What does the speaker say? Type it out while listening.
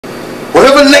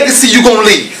Whatever legacy you gonna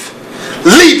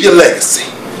leave your legacy.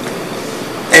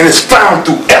 And it's found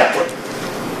through effort.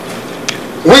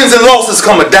 Wins and losses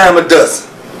come a dime a dozen.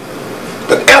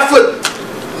 But effort,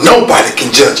 nobody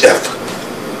can judge effort.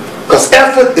 Because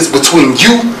effort is between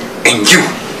you and you.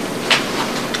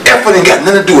 Effort ain't got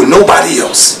nothing to do with nobody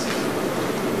else.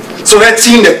 So that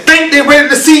team that think they're ready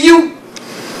to see you,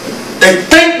 they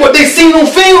think what they seen on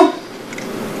film,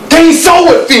 they ain't saw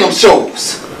what film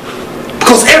shows.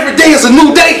 Because every day is a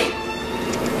new day.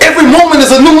 Every moment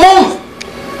is a new moment.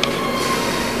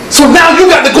 So now you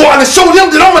got to go out and show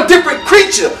them that I'm a different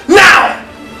creature now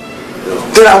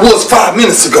than I was 5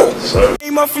 minutes ago.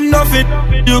 Came up from nothing,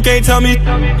 you can't tell me.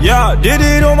 Yeah, did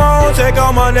it on my own, check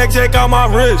out my neck, check out my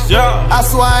wrist, yeah. I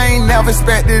swear I ain't never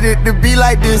expected it to be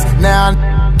like this. Now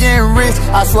I'm getting rich,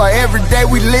 I swear every day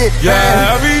we lit.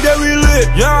 Yeah, every day we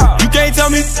lit, yeah. You can't tell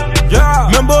me,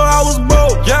 yeah. Remember I was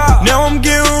broke, yeah. Now I'm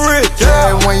getting rich,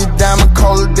 yeah. When you diamond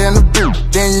colder than a boot,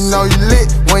 then you know you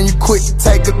lit. When you quit, you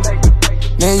take a,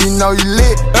 then you know you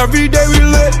lit. Every day we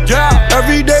lit, yeah.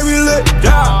 Every day we lit,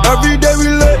 yeah. Every day we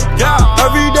lit, yeah.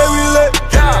 Every day we lit,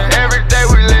 yeah. Every day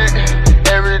we lit.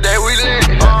 Every day we lit.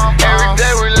 Every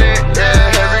day we lit.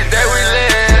 Yeah. Every day we lit.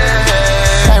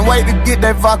 Can't wait to get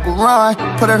that vodka run.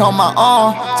 Put it on my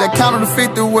arm. Just counted the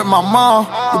 50 with my mom.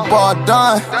 The ball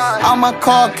done. All my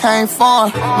car came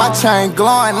from. My chain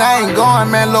glowing. I ain't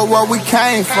going, man. Look where we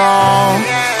came from.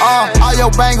 All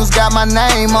your bangles got my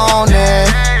name on it.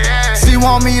 She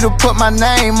want me to put my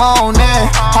name on it.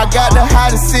 I got the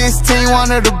hottest 16,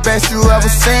 one of the best you ever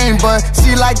seen. But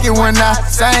she like it when I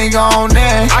sang on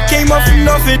it. I came up from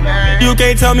nothing, you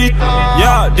can't tell me.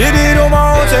 Yeah, did it on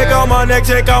my own, check out my neck,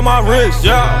 check out my wrist,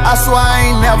 yeah. I swear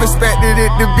I ain't never expected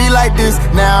it to be like this.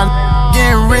 Now I'm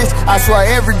getting rich, I swear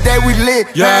every day we lit.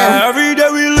 Yeah, every day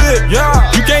we lit,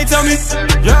 yeah. You can't tell me,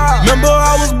 yeah. Remember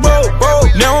I was broke,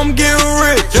 now I'm getting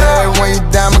rich, yeah. When you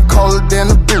diamond colder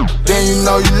than a boot, then you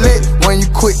know you lit. When you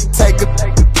quit, you take a,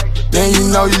 then you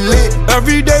know you lit.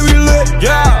 Every day we lit,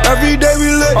 yeah. Every day we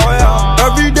lit, oh yeah.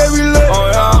 Every day we lit, oh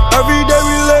yeah. Every day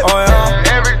we lit, oh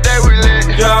yeah. Every day we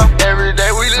lit, yeah. Every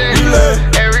day we lit, we lit.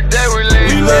 Every day we lit,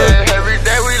 we lit. Every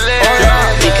day we lit, oh yeah.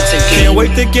 Can't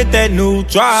wait to get that new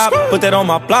drop, put that on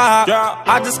my block.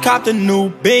 I just copped a new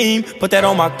beam, put that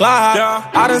on my Glock.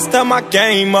 I done stepped my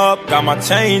game up, got my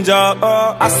change up.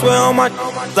 I swear on my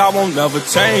I won't never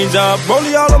change up.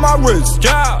 Rollie all of my wrist,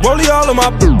 rollie all of my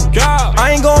boot.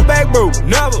 I ain't going back, bro,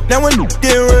 never. Now when you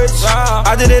get rich,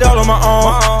 I did it all on my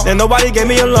own. And nobody gave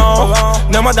me a loan.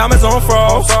 Now my diamonds on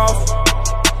frost.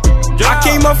 I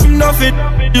came up from nothing,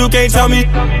 you can't tell me.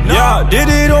 Yeah, did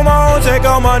it on my own, check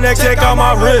out my neck, check out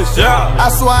my wrist, yeah. I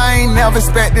swear I ain't never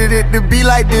expected it to be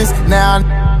like this. Now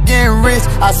I'm getting rich,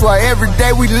 I swear every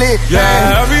day we lit.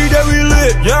 Yeah, every day we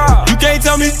lit, yeah. You can't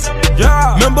tell me,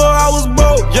 yeah. Remember I was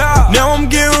broke, yeah. Now I'm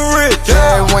getting rich,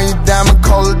 yeah. When you diamond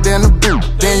colder than a boot,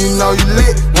 then you know you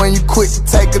lit. When you quit, you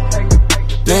take a,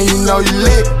 then you know you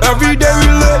lit. Every day we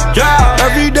lit, yeah.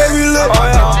 Every day we lit, oh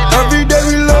yeah. Every day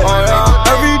we lit, oh yeah.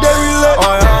 Every day we lit,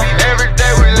 oh yeah. Every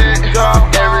day we lit, yeah.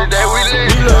 Every day we lit,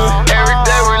 we lit. Every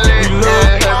day we lit,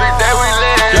 yeah. Every day we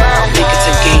lit, yeah. Think it's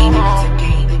a game.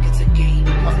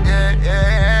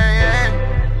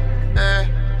 Yeah.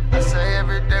 I say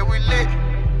every day we lit.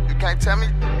 You can't tell me,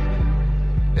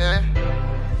 yeah.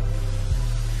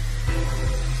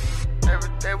 Every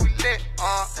day we lit,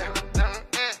 every day.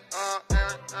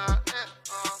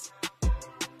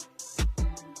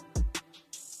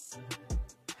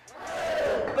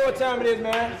 What time it is,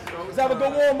 man? Let's have a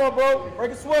good warm up, bro.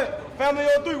 Break a sweat. Family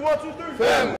on 3, 1, 2, 3.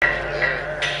 Family.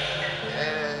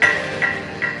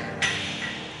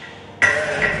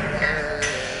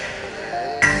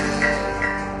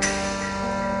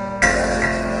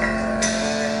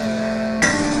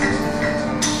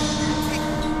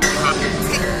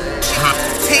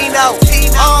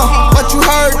 What you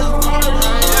heard?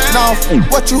 No,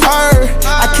 what you heard?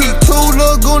 I keep 2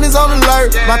 little goonies on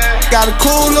alert. My got a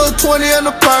cool little 20 in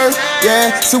the purse.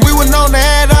 Yeah, so we were known to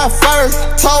add our first.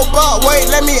 Told Buck,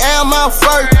 wait, let me add my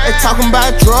first. They talking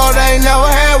about draw, they ain't never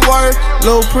had work.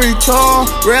 Little pre-torn,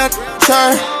 real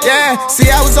turn. Yeah, see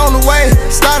I was on the way.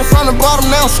 Started from the bottom,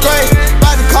 now I'm straight.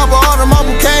 About to cover all of my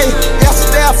bouquet.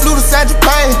 Yesterday I flew to San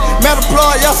Japan. Met a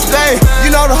plug yesterday.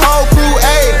 You know the whole crew,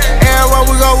 ayy. Everywhere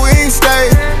we go, we ain't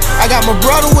stay. I got my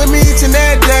brother with me each and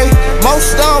every day.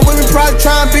 Most of them with me probably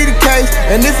trying to be the case.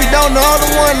 And if you don't, the other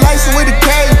one lacing with the K.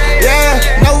 Yeah,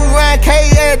 know we ran K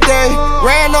every day.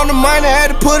 Ran on the money, had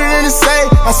to put it in the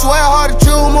safe. I swear hard to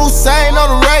chew, move sane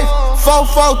on the race.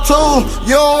 442,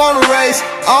 you don't wanna race.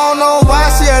 I don't know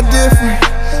why she act different,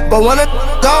 but when I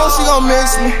gone, she gon'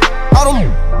 miss me. All them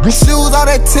shoes, all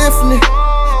that Tiffany.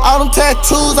 I All them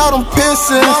tattoos, all them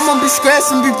piercings. I'ma be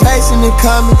scratching, be patient and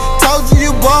coming. Told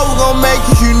you boy, we gon' make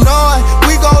it, you know it.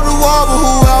 We go to war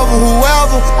with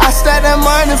whoever. I stack that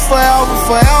money forever.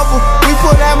 We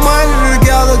put that money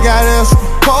together, got extra.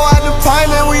 Pour out the pint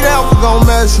and we never gon'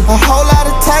 measure. A whole lot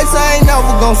of types, I ain't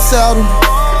never gon' settle.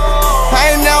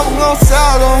 I ain't never gon'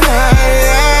 settle.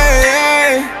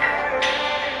 Hey.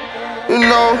 You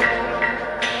know,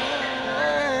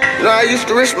 I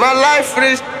used to risk my life for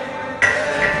this.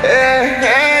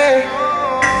 Hey.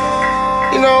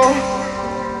 You know,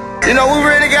 we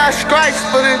really got stripes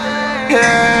for this.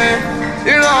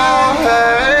 You know,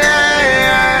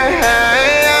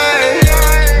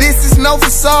 this is no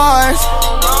facade.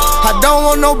 I don't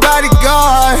want nobody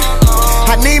guard.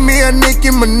 I need me a Nicki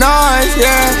Minaj,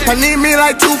 yeah. I need me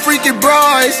like 2 freaky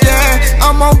bras, yeah.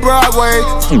 I'm on Broadway.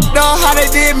 Dog, how they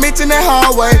did Mitch in that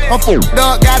hallway. I'm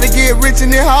dog, gotta get rich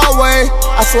in the hallway.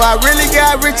 I swear I really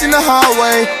got rich in the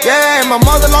hallway. Yeah, my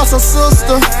mother lost her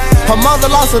sister. Her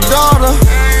mother lost her daughter.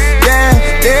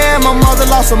 Yeah, my mother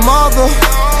lost her mother.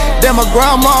 Then my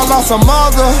grandma lost her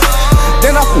mother.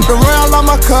 Then I f***ed around on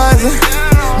my cousin.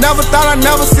 Never thought I'd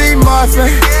never see Muffin.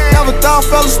 Never thought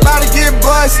fellas about to get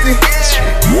busted.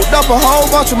 Moved up a whole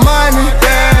bunch of money.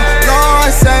 Yeah, Lord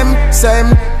save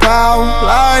me, power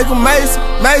like a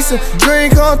Mason. Dream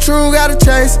come true, gotta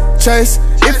chase.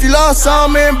 If you lost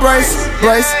something, embrace.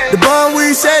 The bond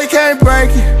we shake can't break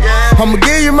it. I'ma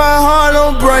give you my heart,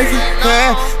 don't break it.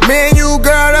 Yeah, me and you,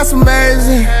 girl, that's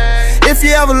amazing. If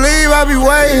you ever leave, I'll be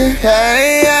waiting.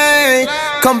 Hey,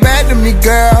 come back to me,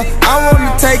 girl. I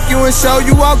wanna take you and show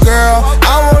you all, girl.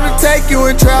 I wanna take you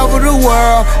and travel the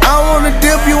world. I wanna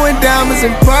dip you in diamonds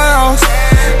and pearls.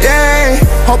 Yeah,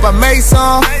 hope I make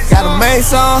some, gotta make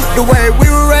some. The way we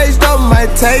were raised up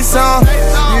might take some.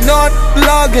 You know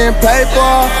love getting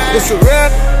paper. It's a real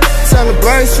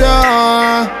celebration.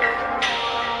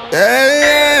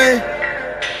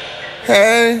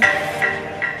 Hey.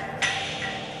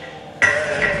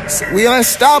 So we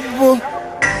unstoppable.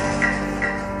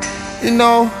 You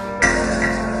know,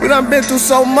 we done been through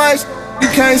so much, you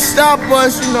can't stop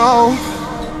us, you know.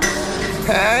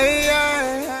 Hey.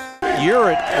 Year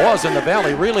it was in the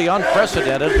Valley, really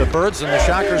unprecedented. The Birds and the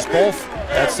Shockers both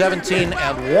at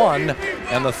 17-1,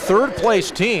 and the third place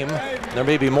team, there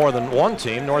may be more than one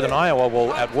team, Northern Iowa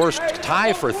will at worst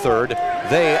tie for third.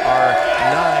 They are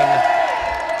 9